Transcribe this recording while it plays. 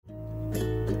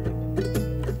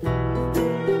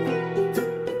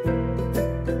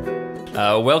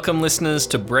Welcome, listeners,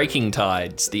 to Breaking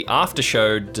Tides, the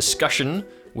after-show discussion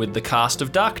with the cast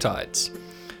of Dark Tides.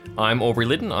 I'm Aubrey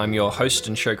Liddon, I'm your host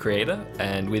and show creator,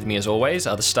 and with me as always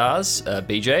are the stars,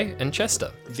 BJ and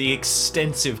Chester. The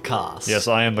extensive cast. Yes,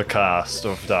 I am the cast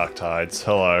of Dark Tides.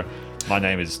 Hello, my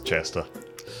name is Chester.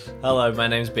 Hello, my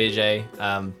name's BJ.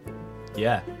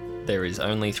 Yeah. There is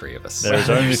only three of us. There is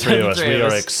only three of us. Three We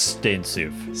of are us.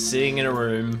 extensive. Sitting in a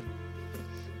room.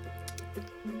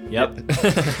 Yep.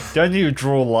 Don't you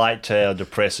draw light to how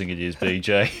depressing it is,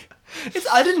 BJ?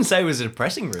 I didn't say it was a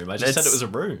depressing room. I just said it was a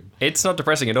room. It's not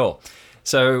depressing at all.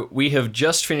 So we have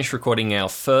just finished recording our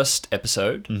first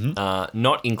episode,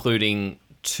 not including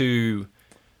 2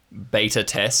 beta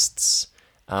tests.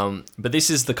 But this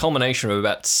is the culmination of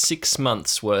about 6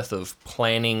 months worth of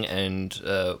planning and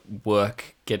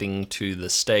work getting to the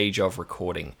stage of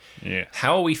recording. Yeah.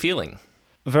 How are we feeling?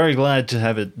 Very glad to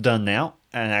have it done now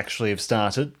and actually have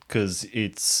started, because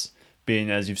it's been,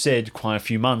 as you've said, quite a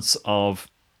few months of...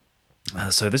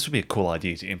 so this would be a cool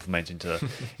idea to implement into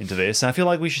this. I feel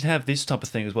like we should have this type of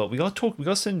thing as well. We got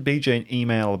to send BJ an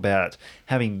email about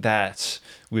having that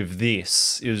with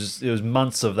this. It was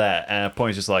months of that, and at a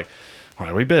point it's just like, all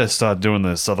right, we better start doing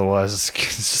this, otherwise it's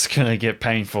just going to get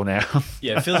painful now.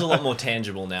 Yeah, it feels a lot more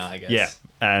tangible now, I guess. Yeah,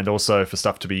 and also for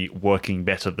stuff to be working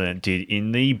better than it did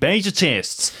in the beta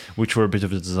tests, which were a bit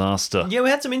of a disaster. Yeah, we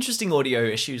had some interesting audio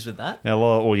issues with that. A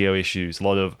lot of audio issues, a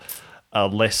lot of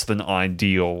less than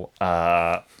ideal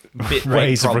Bitrate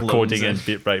ways of problems recording and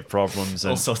bitrate problems.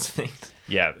 All And, sorts of things.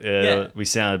 yeah, we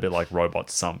sounded a bit like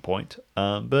robots at some point.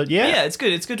 But yeah. Yeah, it's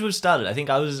good. It's good to have started. I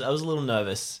think I was a little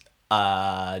nervous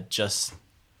just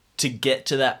to get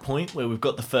to that point where we've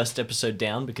got the first episode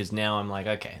down, because now I'm like,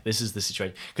 okay, this is the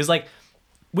situation. Because like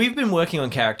we've been working on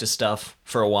character stuff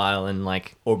for a while, and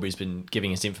like Aubrey's been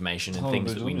giving us information and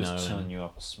things that we know. Just turn you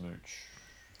up a smooch.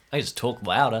 I just talk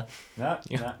louder. No,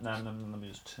 let me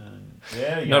just turn.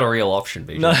 There you Not go. a real option,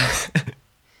 BJ. No,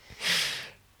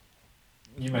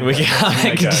 You may we go. You can't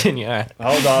may go. continue. All right.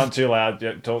 Hold on, too loud.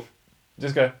 Yeah, talk.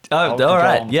 Just go. Oh, Hold all control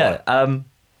right. on the Yeah. phone.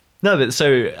 No, but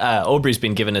so Aubrey's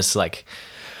been giving us like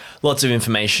lots of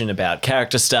information about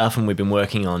character stuff, and we've been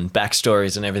working on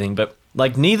backstories and everything. But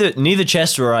like neither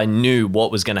Chester or I knew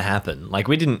what was going to happen. Like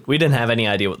we didn't have any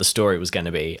idea what the story was going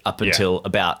to be up until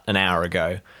about an hour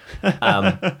ago.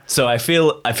 So I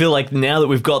feel like now that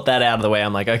we've got that out of the way,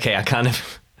 I'm like, okay, I kind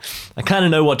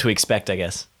of know what to expect, I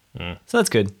guess. So that's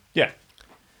good. Yeah.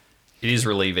 It is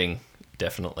relieving,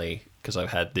 definitely, because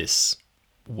I've had this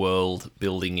world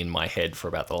building in my head for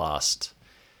about the last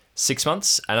 6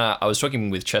 months. And I was talking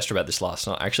with Chester about this last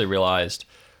night. I actually realized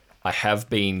I have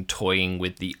been toying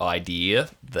with the idea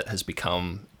that has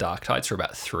become Dark Tides for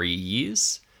about 3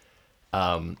 years.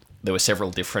 There were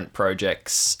several different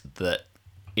projects that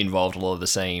involved a lot of the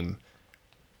same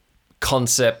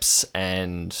concepts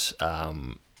and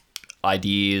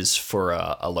ideas for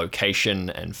a location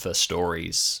and for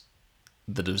stories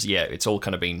that is, it's all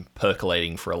kind of been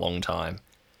percolating for a long time.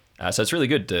 So it's really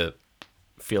good to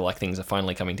feel like things are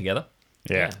finally coming together.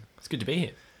 Yeah. It's good to be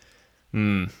here.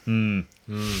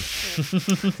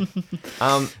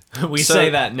 We So-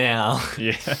 say that now.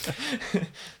 Yeah.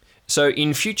 So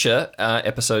in future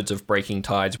episodes of Breaking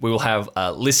Tides, we will have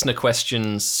listener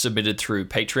questions submitted through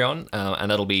Patreon, and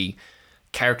that'll be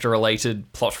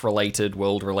character-related, plot-related,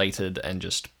 world-related, and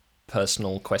just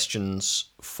personal questions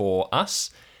for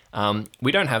us.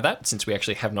 We don't have that since we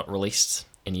actually have not released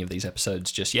any of these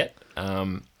episodes just yet.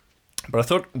 But I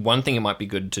thought one thing it might be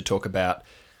good to talk about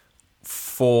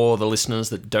for the listeners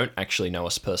that don't actually know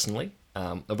us personally,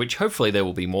 of which hopefully there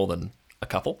will be more than a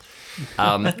couple,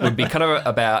 would be kind of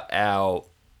about our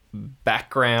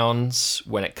backgrounds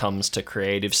when it comes to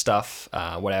creative stuff,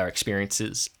 what our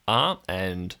experiences are,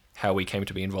 and how we came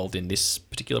to be involved in this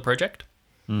particular project.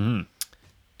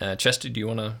 Mm-hmm. Chester, do you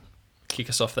want to kick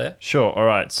us off there? Sure. All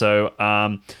right. So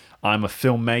I'm a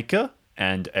filmmaker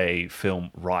and a film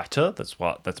writer.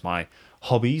 That's my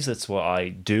hobbies. That's what I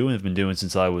do and have been doing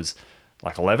since I was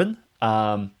like 11.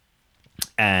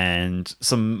 And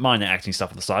some minor acting stuff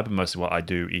on the side, but mostly what I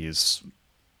do is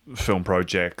film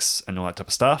projects and all that type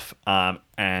of stuff.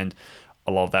 And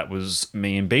a lot of that was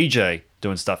me and BJ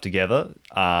doing stuff together.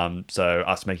 So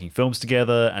us making films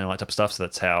together and all that type of stuff. So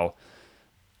that's how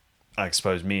I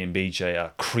suppose me and BJ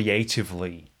are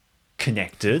creatively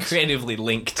connected. Creatively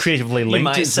linked. Creatively you linked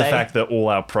might is the say. fact that all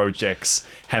our projects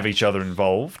have each other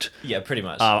involved. Yeah, pretty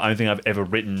much. I don't think I've ever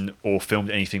written or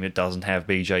filmed anything that doesn't have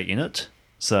BJ in it.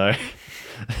 So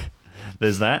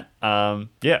there's that.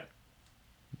 Yeah.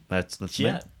 That's me.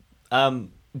 Yeah.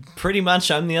 Pretty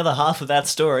much I'm the other half of that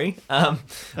story. Chester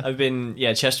and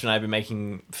I have been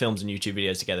making films and YouTube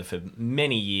videos together for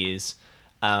many years.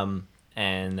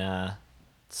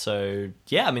 So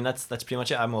yeah, I mean that's pretty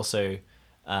much it. I'm also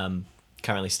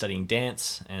currently studying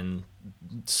dance and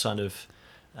sort of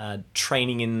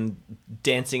training in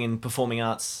dancing and performing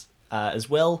arts as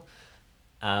well.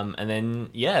 And then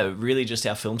yeah, really just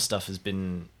our film stuff has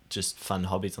been just fun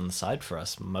hobbies on the side for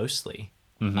us mostly.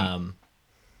 And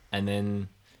then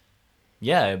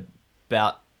yeah,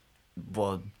 about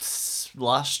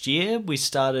last year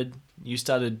you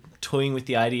started toying with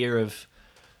the idea of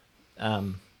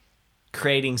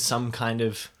creating some kind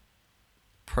of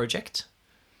project.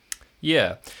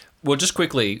 Yeah. Well, just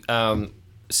quickly,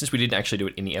 since we didn't actually do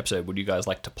it in the episode, would you guys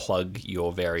like to plug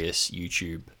your various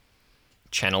YouTube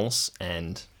channels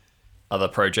and other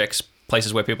projects,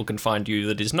 places where people can find you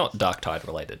that is not Dark Tide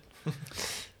related?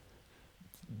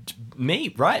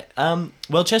 Me, right.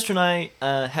 Well, Chester and I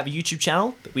have a YouTube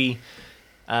channel that we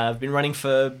have been running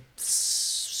for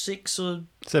 6 or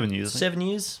 7 years. I think. 7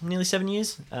 years, nearly 7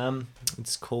 years.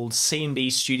 It's called C&B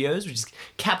Studios, which is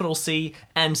capital C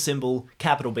and symbol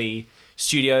capital B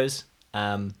Studios.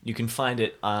 You can find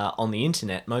it on the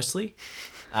internet mostly,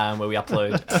 where we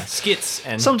upload skits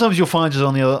and Sometimes you'll find it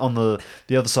on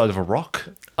the other side of a rock.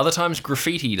 Other times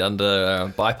graffitied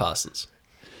under bypasses.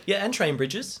 yeah, and train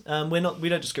bridges. We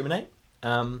don't discriminate.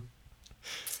 Yeah,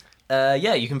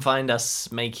 you can find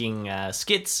us making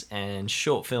skits and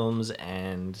short films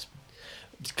and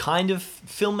kind of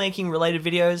filmmaking related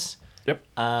videos. Yep.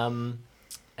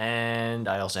 And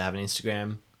I also have an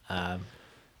Instagram.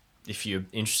 If you're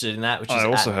interested in that, which is I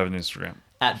also have an Instagram.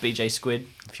 at BJ Squid.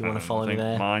 If you want to follow me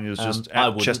there. Mine is just I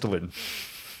at wouldn't. Chesterlin.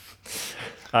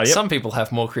 Yep. Some people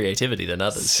have more creativity than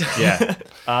others. Yeah.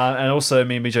 And also,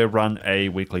 me and BJ run a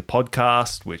weekly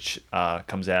podcast, which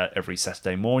comes out every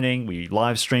Saturday morning. We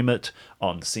live stream it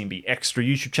on the CMB Extra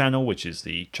YouTube channel, which is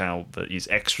the channel that is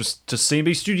extra to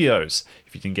CMB Studios,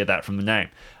 if you can get that from the name.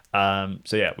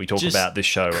 So yeah, we talk Just about this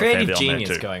show. creative a fair bit on there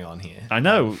genius too. going on here. I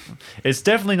know. It's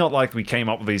definitely not like we came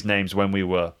up with these names when we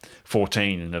were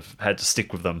 14 and have had to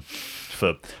stick with them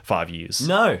for 5 years.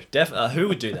 No, who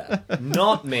would do that?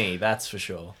 Not me, that's for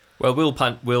sure. Well, we'll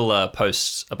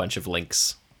post a bunch of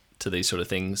links to these sort of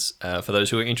things for those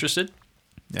who are interested.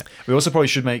 Yeah. We also probably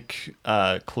should make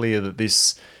clear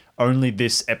that only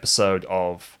this episode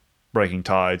of Breaking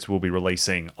Tides will be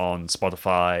releasing on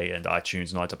Spotify and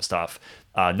iTunes and all that type of stuff.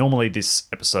 Normally, this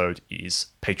episode is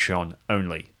Patreon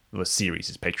only. The series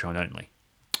is Patreon only.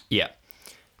 Yeah.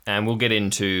 And we'll get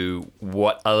into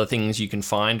what other things you can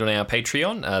find on our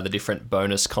Patreon, the different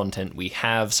bonus content we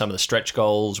have, some of the stretch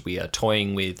goals we are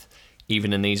toying with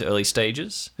even in these early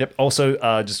stages. Yep. Also,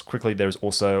 just quickly, there's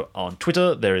also on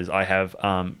Twitter, I have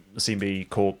CMB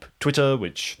Corp Twitter,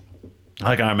 which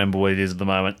I can't remember what it is at the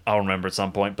moment. I'll remember at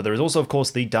some point. But there is also, of course,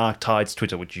 the Dark Tides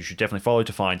Twitter, which you should definitely follow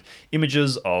to find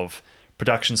images of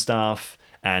production staff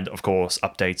and, of course,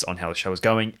 updates on how the show is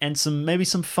going and maybe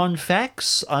some fun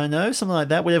facts. I don't know, something like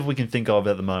that, whatever we can think of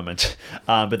at the moment.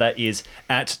 But that is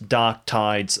at Dark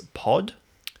Tides Pod.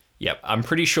 Yep. I'm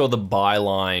pretty sure the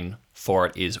byline for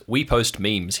it is "We post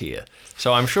memes here."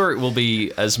 So I'm sure it will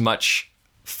be as much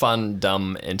fun,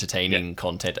 dumb, entertaining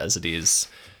content as it is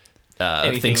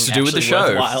things to do with the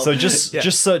show. worthwhile. So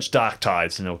just search Dark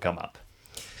Tides and it'll come up.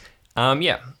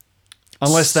 Yeah.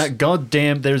 Unless that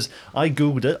goddamn I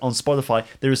googled it on Spotify.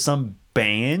 There is some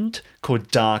band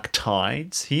called Dark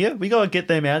Tides here. We gotta get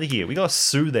them out of here. We gotta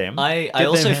sue them. I Get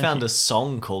also them out found here. a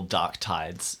song called Dark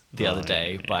Tides the other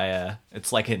day by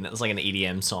it's like an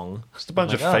EDM song. Just a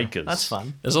bunch Like, of fakers. That's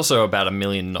fun. There's also about 1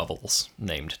 million novels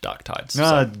named Dark Tides.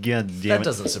 Ah, God damn That it.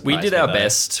 doesn't surprise We did me, our though.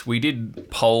 best. We did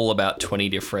poll about 20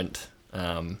 different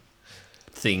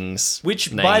things.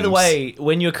 Which, by the names. way,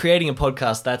 when you're creating a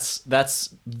podcast, that's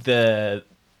the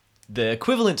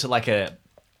equivalent to like a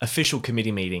official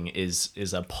committee meeting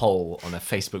is a poll on a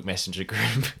Facebook Messenger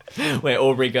group where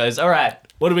Aubrey goes, "All right,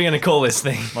 what are we going to call this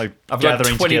thing?" Like I've got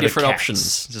gathering 20 together different cats.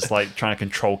 options. Just like trying to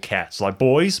control cats. Like,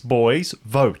 boys,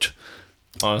 vote.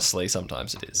 Honestly,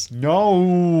 sometimes it is.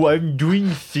 No, I'm doing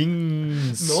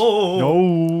things. No.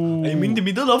 No. I'm in the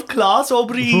middle of class,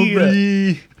 Aubrey.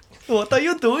 Aubrey. What are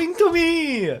you doing to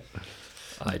me?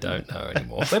 I don't know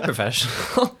anymore. We're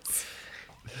professionals.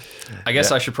 I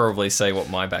guess I should probably say what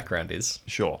my background is.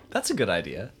 Sure. That's a good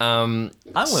idea. I want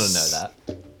to know that.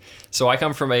 So I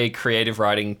come from a creative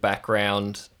writing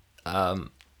background.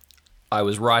 I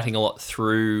was writing a lot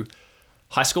through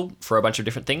high school for a bunch of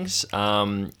different things.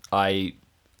 I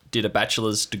did a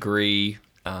bachelor's degree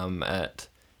at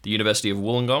the University of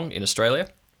Wollongong in Australia,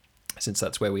 since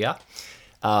that's where we are,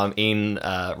 in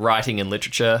writing and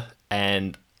literature.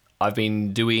 And I've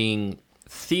been doing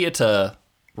theatre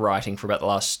writing for about the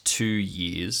last 2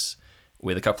 years,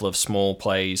 with a couple of small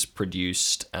plays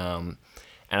produced, and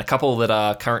a couple that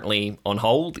are currently on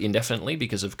hold indefinitely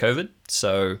because of COVID.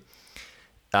 So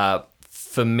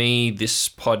for me, this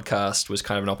podcast was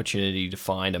kind of an opportunity to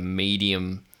find a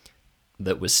medium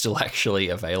that was still actually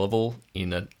available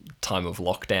in a time of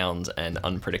lockdowns and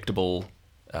unpredictable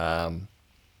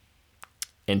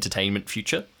entertainment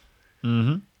future.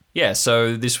 Mm-hmm. Yeah,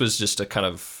 so this was just a kind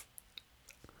of...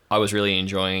 I was really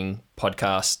enjoying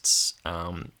podcasts,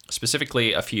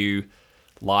 specifically a few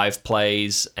live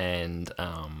plays and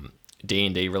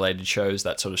D&D related shows,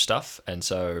 that sort of stuff. And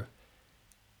so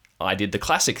I did the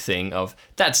classic thing of,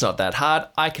 that's not that hard,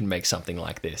 I can make something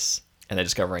like this. And then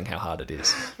discovering how hard it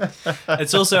is.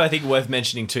 It's also, I think, worth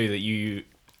mentioning too that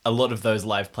a lot of those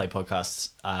live play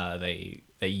podcasts,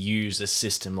 they use a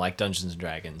system like Dungeons and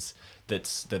Dragons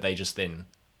that they just then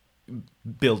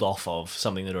build off of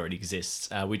something that already exists,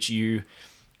 which you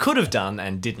could have done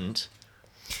and didn't.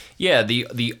 Yeah,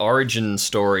 the origin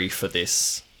story for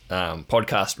this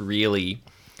podcast really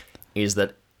is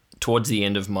that towards the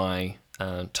end of my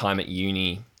time at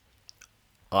uni,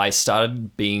 I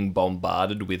started being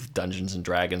bombarded with Dungeons and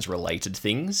Dragons related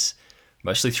things,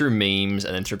 mostly through memes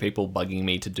and then through people bugging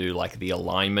me to do like the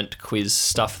alignment quiz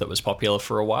stuff that was popular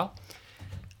for a while.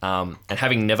 And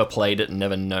having never played it and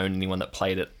never known anyone that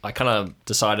played it, I kind of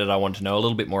decided I wanted to know a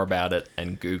little bit more about it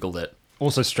and Googled it.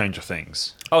 Also Stranger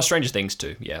Things. Oh, Stranger Things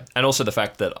too, yeah. And also the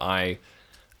fact that I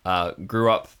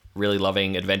grew up really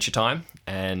loving Adventure Time,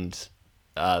 and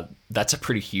that's a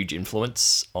pretty huge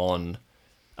influence on...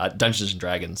 Dungeons and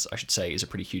Dragons, I should say, is a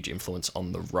pretty huge influence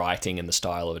on the writing and the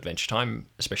style of Adventure Time,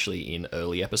 especially in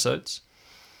early episodes.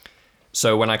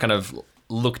 So when I kind of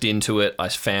looked into it, I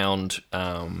found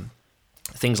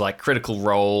things like Critical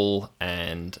Role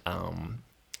and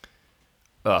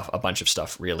a bunch of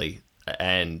stuff, really,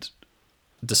 and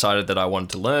decided that I wanted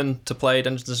to learn to play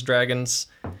Dungeons and Dragons.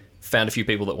 Found a few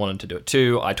people that wanted to do it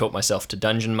too. I taught myself to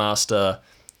Dungeon Master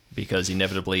because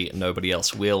inevitably nobody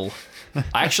else will.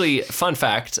 I actually, fun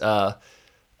fact, about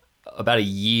a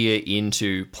year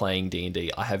into playing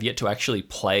D&D, I have yet to actually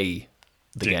play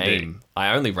the D&D. game.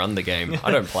 I only run the game.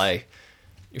 I don't play,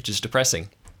 which is depressing.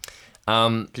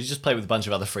 Because you just play with a bunch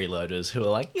of other freeloaders who are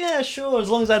like, yeah, sure, as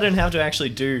long as I don't have to actually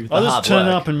do the I'll hard just turn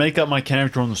work. up and make up my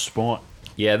character on the spot.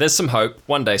 Yeah, there's some hope.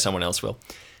 One day someone else will.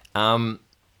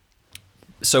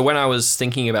 So when I was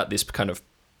thinking about this kind of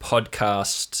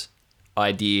podcast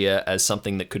idea as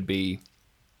something that could be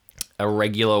a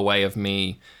regular way of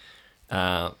me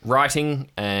writing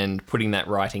and putting that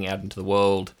writing out into the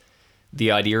world,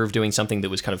 the idea of doing something that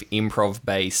was kind of improv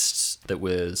based, that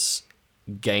was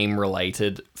game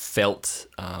related, felt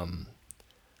a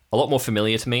lot more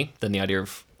familiar to me than the idea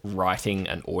of writing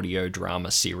an audio drama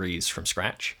series from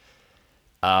scratch.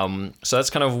 So that's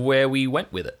kind of where we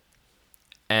went with it.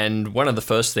 And one of the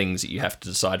first things that you have to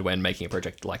decide when making a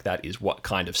project like that is what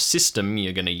kind of system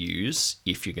you're going to use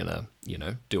if you're going to,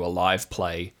 do a live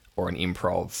play or an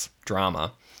improv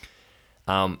drama.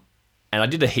 And I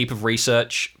did a heap of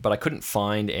research, but I couldn't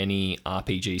find any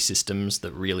RPG systems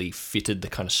that really fitted the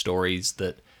kind of stories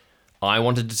that I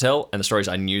wanted to tell and the stories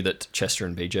I knew that Chester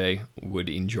and BJ would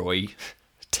enjoy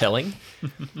telling.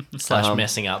 /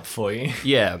 messing up for you.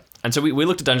 Yeah. And so we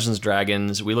looked at Dungeons and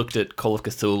Dragons, we looked at Call of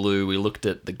Cthulhu, we looked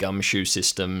at the Gumshoe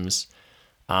systems.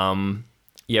 We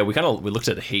looked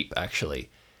at a heap, actually.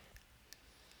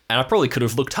 And I probably could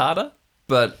have looked harder,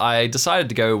 but I decided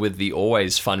to go with the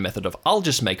always fun method of, I'll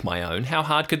just make my own. How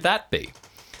hard could that be?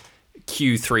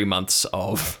 Cue 3 months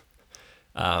of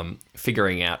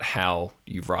figuring out how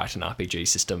you write an RPG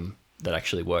system that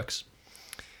actually works.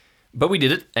 But we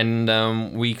did it,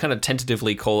 and we kind of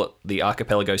tentatively call it the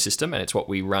Archipelago system, and it's what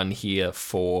we run here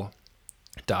for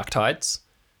Dark Tides.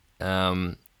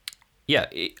 I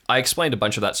explained a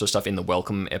bunch of that sort of stuff in the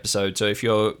welcome episode, so if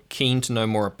you're keen to know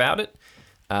more about it,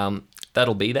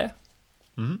 that'll be there.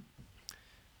 Mm-hmm.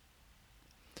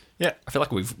 Yeah. I feel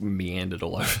like we've meandered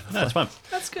all over. No, it's fun.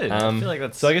 That's good. I feel like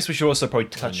that's... So I guess we should also probably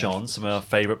touch on some of our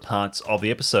favourite parts of the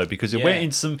episode because it went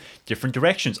in some different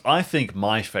directions. I think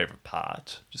my favourite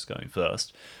part, just going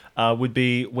first, would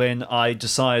be when I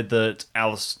decided that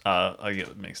I get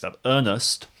it mixed up,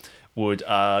 Ernest would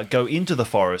go into the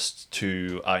forest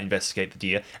to investigate the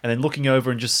deer, and then looking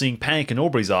over and just seeing panic in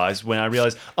Aubrey's eyes when I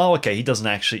realised, oh, okay, he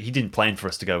didn't plan for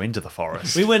us to go into the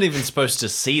forest. We weren't even supposed to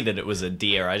see that it was a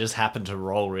deer. I just happened to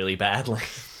roll really badly.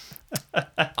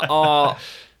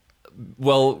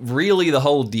 Well, really the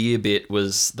whole deer bit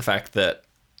was the fact that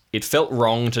it felt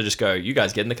wrong to just go, you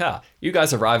guys get in the car. You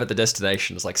guys arrive at the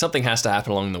destination. It's like something has to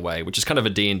happen along the way, which is kind of a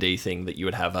D&D thing that you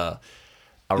would have a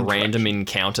random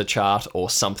encounter chart or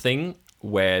something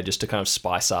where just to kind of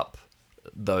spice up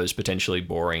those potentially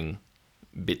boring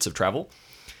bits of travel.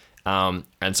 And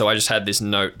so I just had this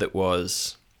note that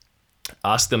was,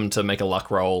 ask them to make a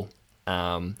luck roll.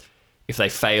 If they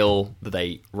fail,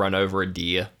 they run over a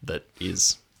deer that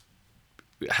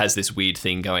has this weird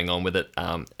thing going on with it.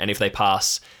 And if they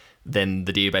pass, then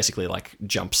the deer basically like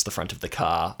jumps the front of the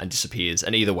car and disappears.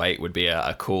 And either way, it would be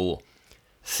a cool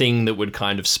thing that would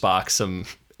kind of spark some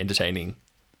entertaining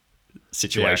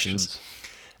situations.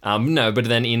 No, but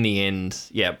then in the end,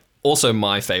 yeah. Also,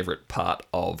 my favorite part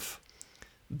of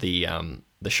the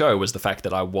show was the fact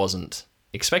that I wasn't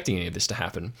expecting any of this to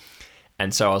happen.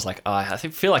 And so I was like,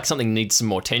 feel like something needs some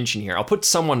more tension here. I'll put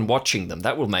someone watching them.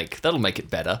 That'll make it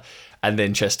better. And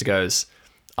then Chester goes,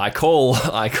 I call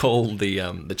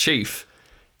the chief.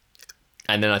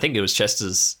 And then I think it was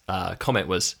Chester's comment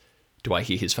was, do I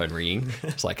hear his phone ringing?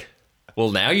 It's like,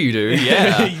 well, now you do.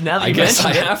 Yeah. Now that I you guess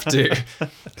I mentioned it. have to,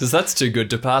 because that's too good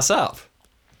to pass up.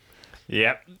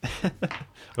 Yep.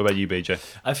 What about you, BJ?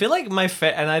 I feel like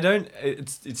and I don't.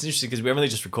 It's interesting because we only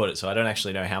just recorded it, so I don't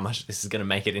actually know how much this is going to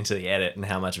make it into the edit and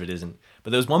how much of it isn't.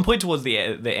 But there was one point towards the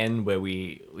end where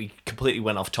we completely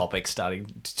went off topic, starting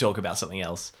to talk about something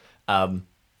else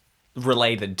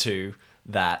related to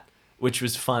that, which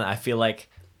was fun. I feel like,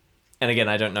 and again,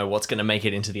 I don't know what's going to make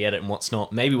it into the edit and what's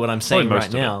not. Maybe what I'm saying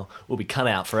right now will be cut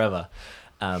out forever.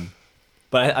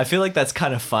 But I feel like that's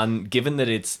kind of fun, given that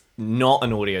it's not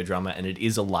an audio drama and it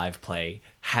is a live play,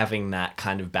 having that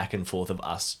kind of back and forth of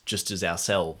us just as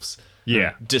ourselves.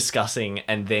 Yeah. Discussing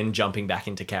and then jumping back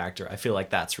into character. I feel like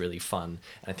that's really fun.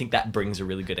 And I think that brings a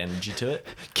really good energy to it.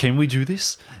 Can we do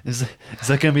this? Is that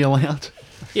going to be allowed?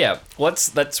 Yeah,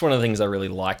 that's one of the things I really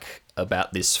like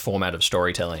about this format of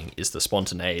storytelling is the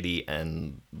spontaneity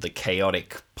and the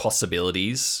chaotic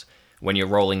possibilities when you're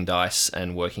rolling dice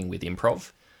and working with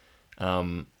improv.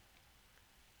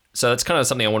 So that's kind of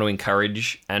something I want to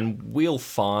encourage, and we'll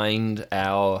find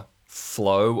our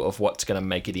flow of what's going to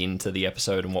make it into the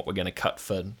episode and what we're going to cut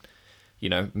for,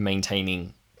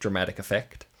 maintaining dramatic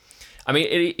effect. I mean,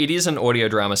 it is an audio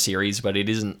drama series, but it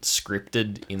isn't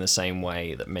scripted in the same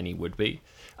way that many would be.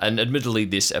 And admittedly,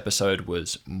 this episode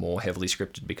was more heavily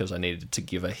scripted because I needed to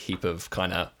give a heap of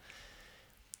kind of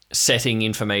setting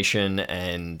information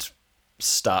and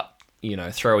start,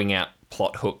 throwing out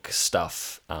plot hook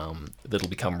stuff that'll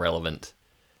become relevant.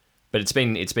 But it's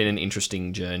been an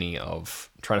interesting journey of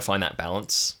trying to find that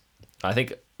balance. I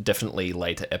think definitely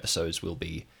later episodes will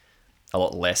be a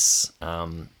lot less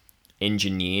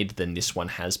engineered than this one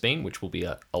has been, which will be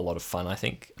a lot of fun, I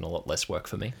think, and a lot less work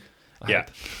for me. I hope.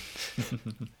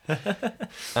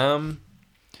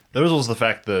 There was also the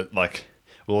fact that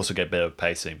we'll also get better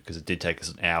pacing because it did take us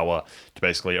an hour to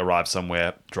basically arrive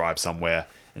somewhere, drive somewhere,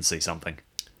 and see something.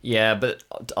 Yeah, but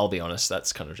I'll be honest,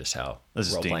 that's kind of just how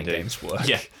role-playing games work.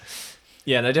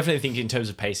 Yeah, and I definitely think in terms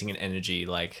of pacing and energy,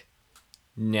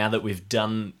 now that we've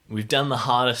done the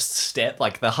hardest step,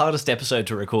 the hardest episode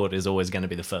to record is always going to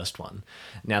be the first one.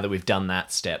 Now that we've done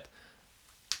that step,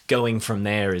 going from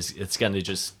there it's going to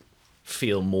just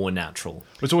feel more natural.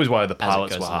 It's always why the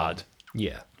pilots were hard.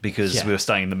 Yeah. Because we were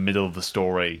staying in the middle of the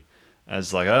story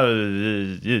as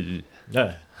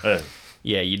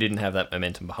Yeah, you didn't have that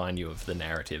momentum behind you of the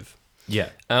narrative. Yeah.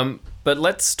 But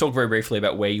let's talk very briefly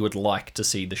about where you would like to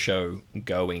see the show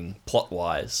going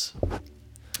plot-wise.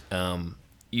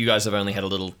 You guys have only had a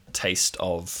little taste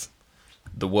of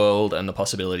the world and the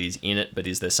possibilities in it, but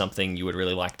is there something you would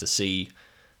really like to see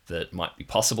that might be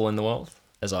possible in the world?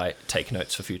 As I take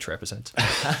notes for future episodes.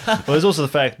 Well, there's also the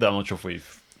fact that I'm not sure if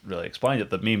we've really explained it,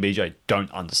 that me and BJ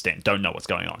don't know what's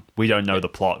going on. We don't know the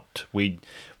plot. We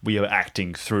are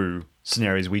acting through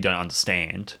scenarios we don't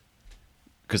understand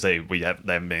because they haven't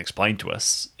been explained to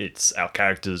us. It's our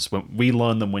characters, when we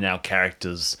learn them when our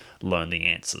characters learn the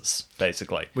answers,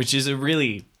 basically. Which is a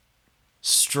really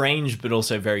strange but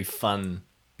also very fun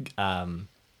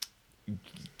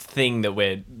thing that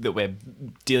we're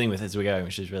dealing with as we're going,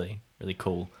 which is really, really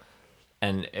cool.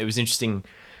 And it was interesting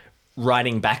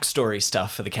writing backstory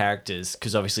stuff for the characters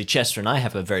because obviously Chester and I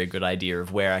have a very good idea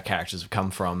of where our characters have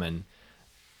come from and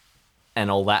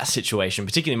all that situation,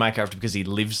 particularly my character because he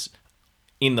lives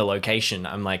in the location.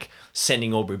 I'm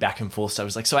sending Aubrey back and forth. So I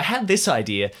was so I had this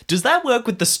idea. Does that work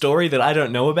with the story that I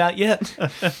don't know about yet?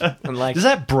 I'm does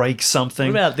that break something?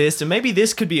 What about this? And maybe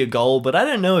this could be a goal, but I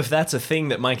don't know if that's a thing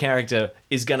that my character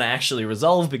is going to actually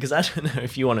resolve because I don't know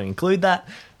if you want to include that,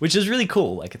 which is really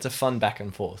cool. It's a fun back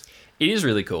and forth. It is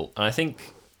really cool. And I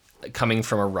think coming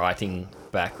from a writing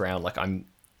background, I'm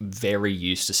very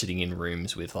used to sitting in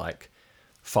rooms with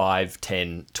 5,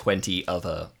 10, 20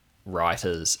 other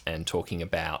writers and talking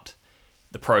about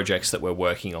the projects that we're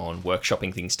working on,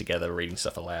 workshopping things together, reading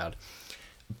stuff aloud.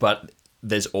 But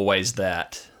there's always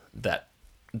that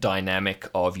dynamic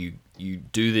of you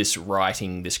do this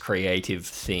writing, this creative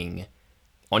thing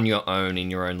on your own,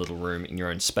 in your own little room, in your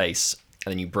own space,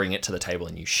 and then you bring it to the table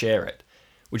and you share it,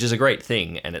 which is a great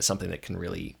thing, and it's something that can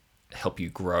really help you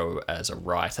grow as a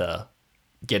writer,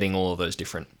 getting all of those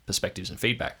different perspectives and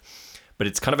feedback. But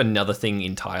it's kind of another thing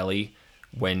entirely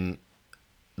when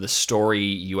the story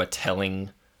you are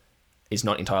telling is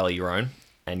not entirely your own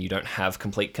and you don't have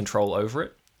complete control over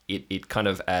it. It kind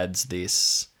of adds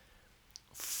this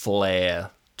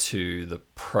flair to the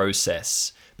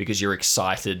process because you're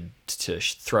excited to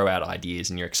throw out ideas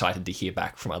and you're excited to hear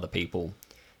back from other people.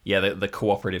 Yeah, the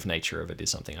cooperative nature of it is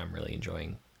something I'm really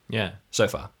enjoying. Yeah. So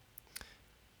far.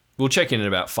 We'll check in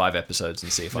about 5 episodes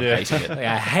and see if I'm hating it.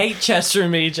 I hate Chester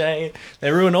and EJ.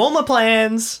 They ruin all my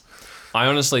plans. I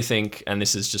honestly think, and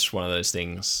this is just one of those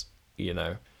things,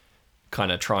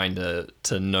 kind of trying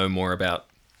to know more about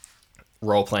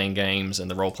role-playing games and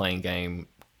the role-playing game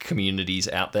communities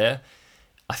out there.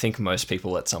 I think most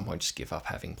people at some point just give up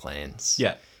having plans.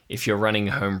 Yeah. If you're running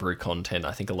homebrew content,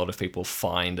 I think a lot of people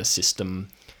find a system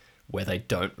where they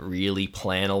don't really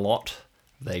plan a lot.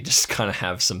 They just kind of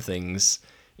have some things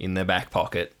in their back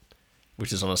pocket,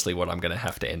 which is honestly what I'm going to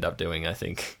have to end up doing, I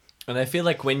think. And I feel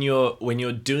like when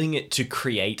you're doing it to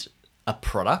create a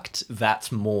product,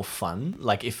 that's more fun.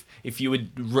 Like if you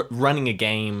were running a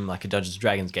game like a Dungeons &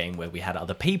 Dragons game where we had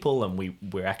other people and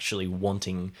we're actually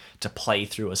wanting to play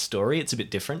through a story, it's a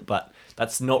bit different, but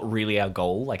that's not really our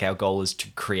goal. Like our goal is to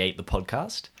create the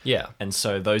podcast. Yeah. And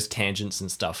so those tangents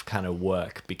and stuff kind of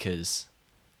work because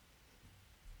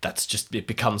that's just, it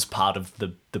becomes part of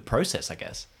the process, I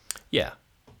guess. Yeah.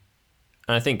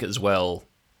 And I think as well,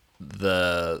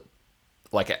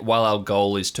 while our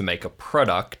goal is to make a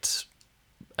product,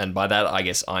 and by that I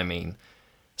guess I mean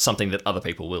something that other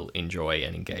people will enjoy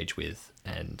and engage with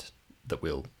and that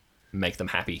will make them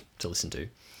happy to listen to.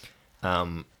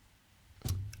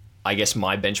 I guess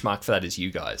my benchmark for that is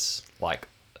you guys. Like,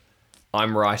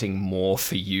 I'm writing more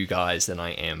for you guys than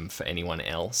I am for anyone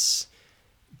else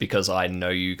because I know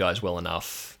you guys well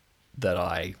enough that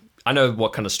I know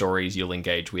what kind of stories you'll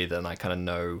engage with, and I kind of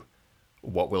know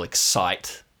what will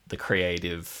excite the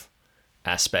creative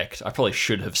aspect. I probably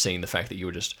should have seen the fact that you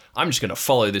were I'm just going to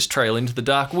follow this trail into the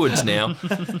dark woods now.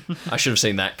 I should have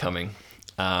seen that coming.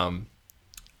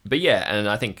 But yeah, and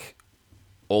I think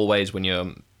always when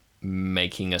you're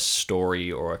making a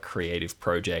story or a creative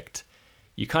project,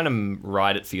 you kind of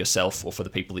write it for yourself or for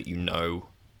the people that you know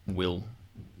will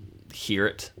hear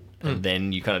it, and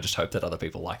then you kind of just hope that other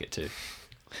people like it too.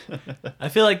 I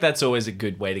feel like that's always a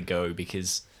good way to go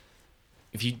because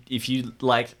if you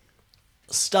like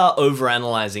start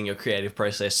overanalyzing your creative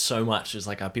process so much, it's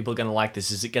like, are people going to like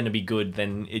this? Is it going to be good?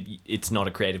 Then it's not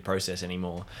a creative process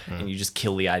anymore, and you just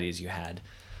kill the ideas you had.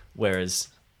 Whereas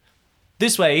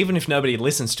this way, even if nobody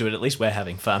listens to it, at least we're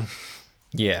having fun.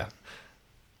 Yeah.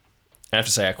 I have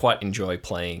to say, I quite enjoy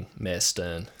playing Mayor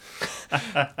Stern.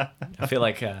 I feel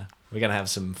like we're going to have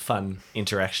some fun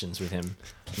interactions with him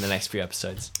in the next few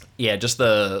episodes. Yeah,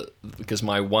 because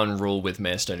my one rule with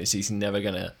Mayor Stern is he's never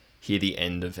going to hear the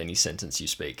end of any sentence you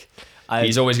speak.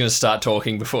 He's always going to start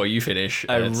talking before you finish.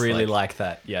 I really like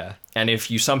that, yeah. And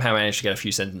if you somehow manage to get a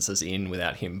few sentences in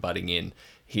without him butting in,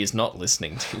 he is not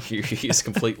listening to you. He is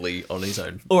completely on his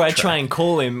own. Or I try and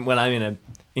call him when I'm in an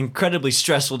incredibly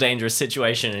stressful, dangerous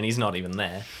situation and he's not even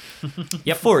there.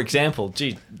 Yeah, for example,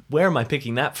 gee, where am I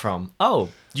picking that from?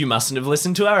 Oh, you mustn't have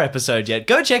listened to our episode yet.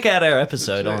 Go check out our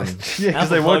episode on because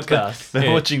podcast.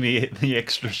 They're watching the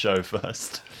extra show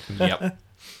first. Yep.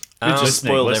 We just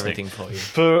spoiled listening. everything for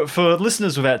you. For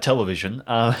listeners without television,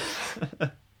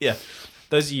 Yeah,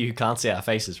 those of you who can't see our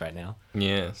faces right now.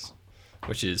 Yes.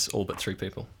 Which is all but 3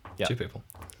 people. Yep. 2 people.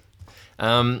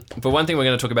 But one thing we're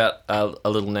going to talk about a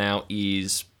little now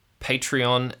is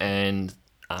Patreon and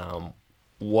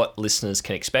what listeners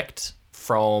can expect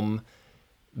from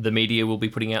the media we'll be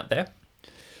putting out there.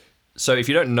 So if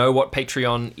you don't know what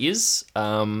Patreon is,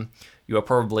 you are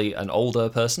probably an older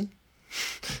person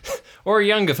or a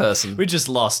younger person. We just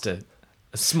lost a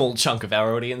small chunk of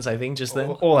our audience, I think, just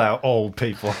then. all our old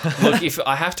people. Look, if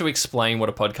I have to explain what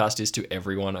a podcast is to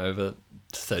everyone over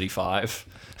 35,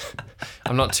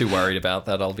 I'm not too worried about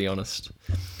that, I'll be honest.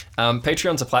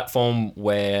 Patreon's a platform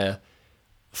where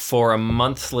for a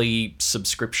monthly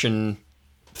subscription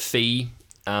fee,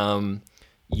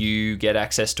 you get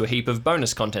access to a heap of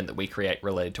bonus content that we create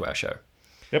related to our show.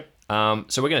 Yep.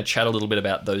 So we're going to chat a little bit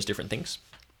about those different things.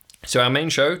 So our main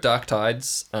show, Dark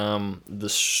Tides, the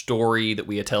story that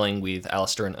we are telling with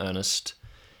Alistair and Ernest,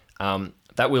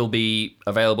 that will be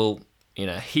available in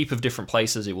a heap of different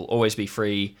places. It will always be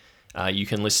free. You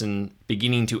can listen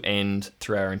beginning to end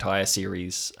through our entire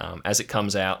series as it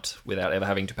comes out without ever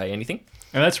having to pay anything.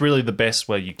 And that's really the best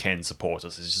way you can support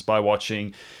us, is just by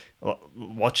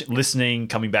listening,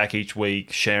 coming back each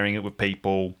week, sharing it with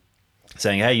people,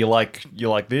 saying, hey, you like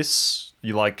this?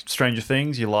 You like Stranger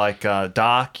Things? You like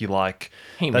Dark? You like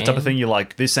that type of thing? You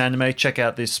like this anime? Check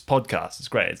out this podcast. It's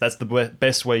great. That's the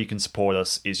best way you can support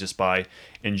us, is just by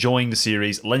enjoying the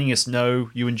series, letting us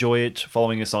know you enjoy it,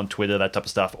 following us on Twitter, that type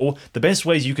of stuff. Or the best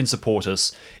ways you can support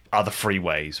us are the free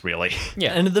ways, really.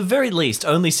 Yeah, and at the very least,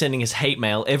 only sending us hate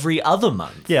mail every other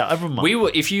month. Yeah, every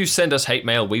month. If you send us hate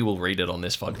mail, we will read it on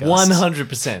this podcast.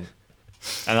 100%.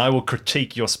 And I will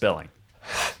critique your spelling.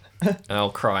 And I'll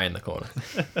cry in the corner.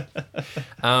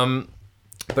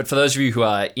 But for those of you who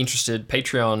are interested,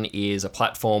 Patreon is a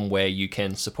platform where you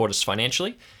can support us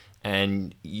financially,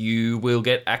 and you will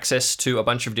get access to a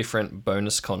bunch of different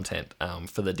bonus content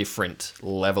for the different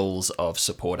levels of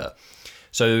supporter.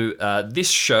 So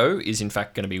this show is in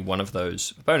fact going to be one of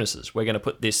those bonuses. We're going to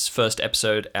put this first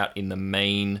episode out in the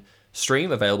main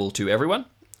stream, available to everyone.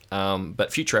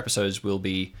 But future episodes will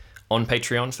be on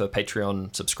Patreon for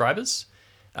Patreon subscribers.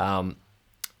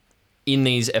 In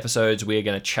these episodes, we are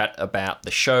going to chat about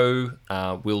the show.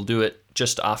 We'll do it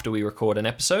just after we record an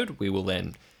episode. We will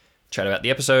then chat about the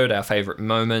episode, our favorite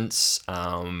moments.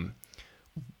 I'm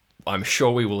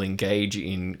sure we will engage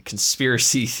in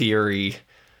conspiracy theory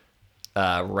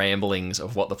ramblings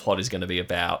of what the plot is going to be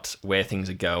about, where things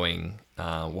are going,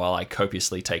 while I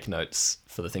copiously take notes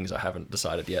for the things I haven't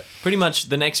decided yet. Pretty much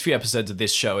the next few episodes of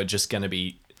this show are just going to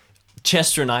be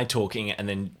Chester and I talking, and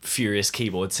then furious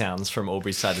keyboard sounds from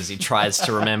Aubrey's side as he tries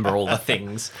to remember all the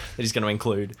things that he's going to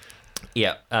include.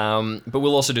 Yeah, but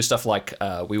we'll also do stuff like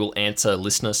we will answer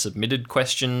listener-submitted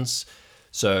questions.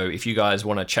 So if you guys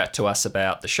want to chat to us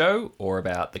about the show or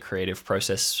about the creative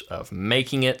process of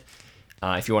making it,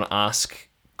 if you want to ask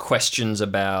questions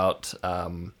about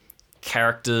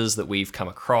characters that we've come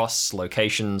across,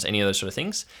 locations, any of those sort of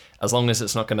things, as long as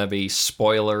it's not going to be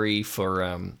spoilery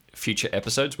for future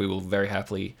episodes, we will very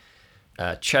happily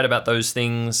chat about those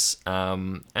things.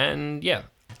 And yeah,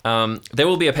 there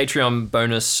will be a Patreon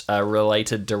bonus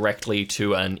related directly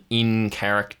to an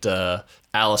in-character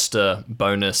Alistair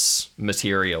bonus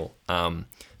material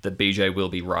that BJ will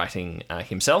be writing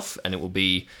himself, and it will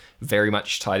be very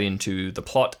much tied into the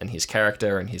plot and his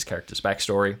character's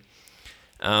backstory,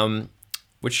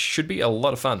 which should be a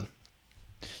lot of fun.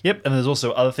 Yep, and there's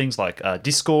also other things like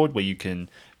Discord, where you can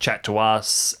chat to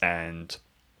us and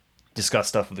discuss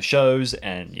stuff with the shows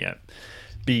and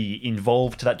be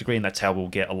involved to that degree, and that's how we'll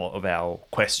get a lot of our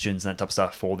questions and that type of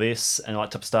stuff for this and all that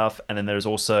type of stuff. And then there's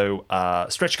also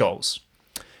stretch goals.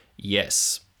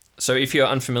 Yes. So if you're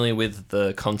unfamiliar with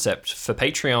the concept for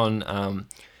Patreon,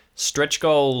 stretch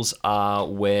goals are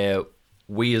where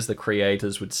we as the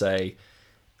creators would say,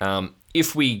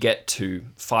 if we get to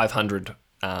 500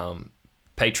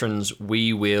 patrons,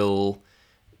 we will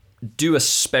do a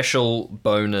special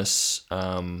bonus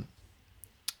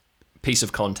piece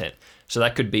of content. So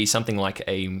that could be something like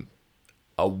a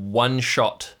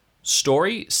one-shot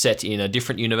story set in a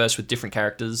different universe with different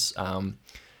characters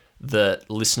that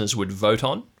listeners would vote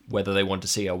on, whether they want to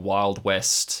see a Wild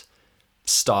West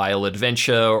style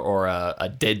adventure or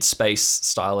a Dead Space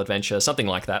style adventure, something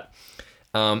like that.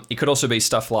 It could also be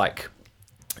stuff like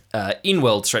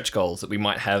in-world stretch goals, that we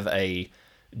might have a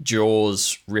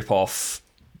Jaws ripoff,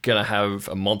 gonna have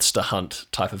a monster hunt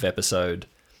type of episode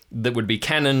that would be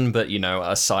canon, but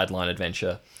a sideline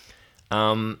adventure.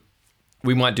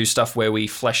 We might do stuff where we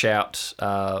flesh out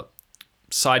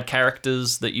side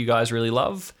characters that you guys really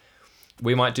love.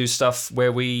 We might do stuff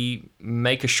where we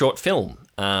make a short film.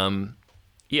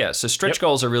 So stretch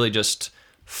goals are really just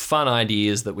fun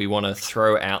ideas that we want to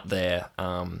throw out there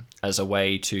as a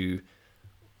way to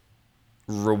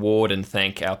reward and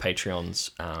thank our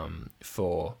Patreons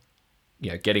for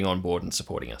getting on board and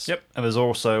supporting us. Yep, and there's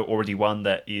also already one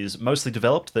that is mostly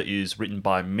developed, that is written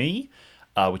by me,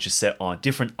 which is set on a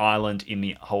different island in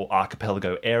the whole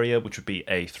archipelago area, which would be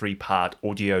a 3-part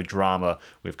audio drama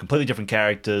with completely different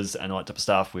characters and all that type of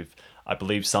stuff, with, I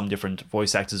believe, some different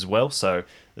voice actors as well. So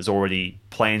there's already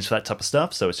plans for that type of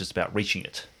stuff, so it's just about reaching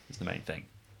it is the main thing.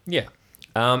 Yeah.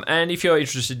 And if you're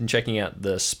interested in checking out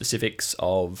the specifics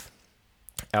of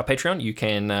our Patreon, you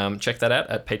can check that out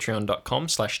at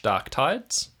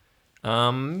patreon.com/darktides.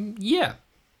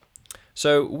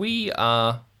 So we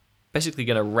are basically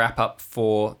going to wrap up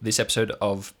for this episode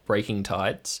of Breaking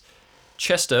Tides.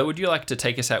 Chester, would you like to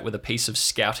take us out with a piece of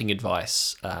scouting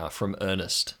advice from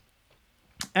Ernest?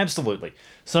 Absolutely.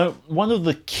 So one of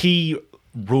the key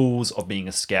rules of being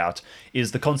a scout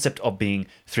is the concept of being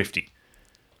thrifty.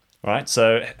 Right.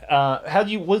 So, how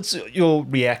do you? What's your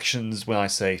reactions when I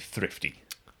say thrifty?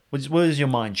 Where does your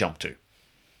mind jump to?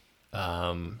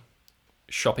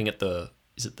 Shopping at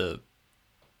is it the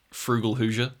Frugal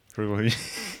Hoosier?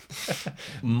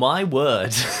 My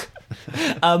word.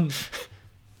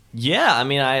 Yeah, I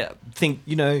mean, I think,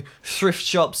 thrift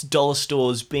shops, dollar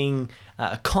stores, being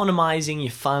economizing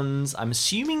your funds. I'm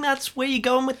assuming that's where you're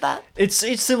going with that. It's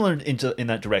similar in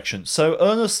that direction. So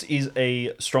Ernest is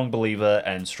a strong believer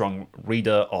and strong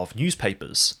reader of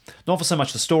newspapers. Not for so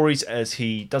much the stories, as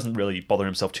he doesn't really bother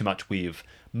himself too much with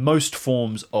most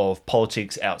forms of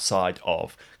politics outside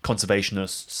of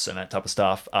conservationists and that type of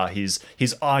stuff. His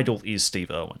idol is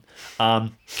Steve Irwin.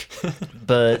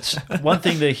 But one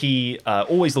thing that he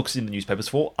always looks in the newspapers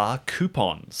for are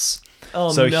coupons. Oh,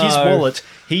 so no. his wallet,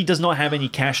 he does not have any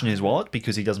cash in his wallet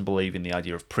because he doesn't believe in the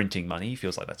idea of printing money. He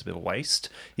feels like that's a bit of a waste.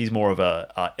 He's more of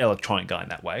a electronic guy in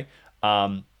that way.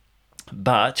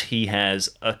 But he has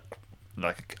a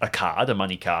card, a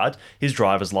money card, his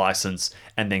driver's license,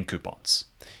 and then coupons.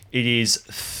 It is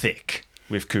thick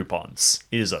with coupons.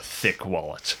 It is a thick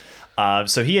wallet.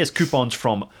 So he has coupons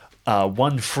from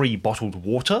one free bottled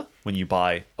water when you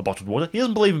buy a bottled water. He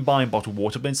doesn't believe in buying bottled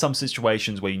water, but in some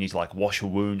situations where you need to wash a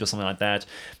wound or something like that,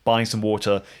 buying some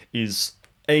water is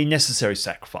a necessary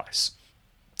sacrifice.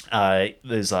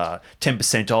 There's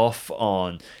 10% off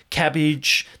on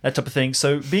cabbage, that type of thing.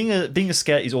 So being a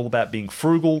scout is all about being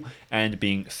frugal and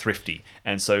being thrifty.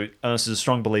 And so Ernest is a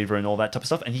strong believer in all that type of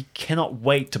stuff, and he cannot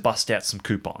wait to bust out some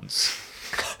coupons.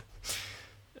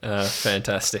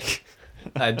 Fantastic.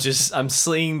 I'm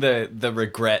seeing the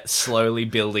regret slowly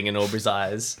building in Aubrey's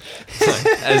eyes.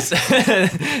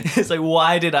 It's like,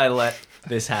 why did I let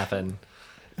this happen?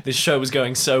 This show was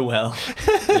going so well.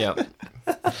 Yep.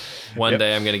 One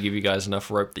day I'm going to give you guys enough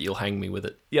rope that you'll hang me with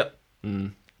it. Yep.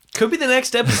 Could be the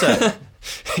next episode.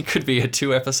 It could be a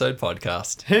 2-episode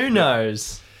podcast. Who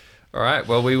knows? All right.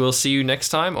 Well, we will see you next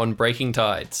time on Breaking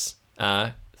Tides.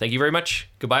 Thank you very much.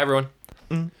 Goodbye, everyone.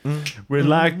 We'd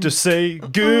like to say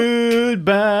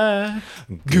goodbye,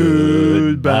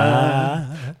 goodbye,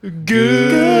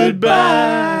 goodbye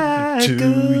to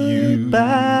you,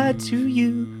 goodbye to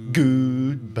you,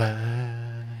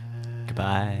 goodbye,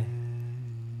 Goodbye.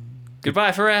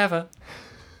 Goodbye forever.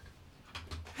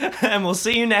 And we'll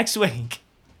see you next week.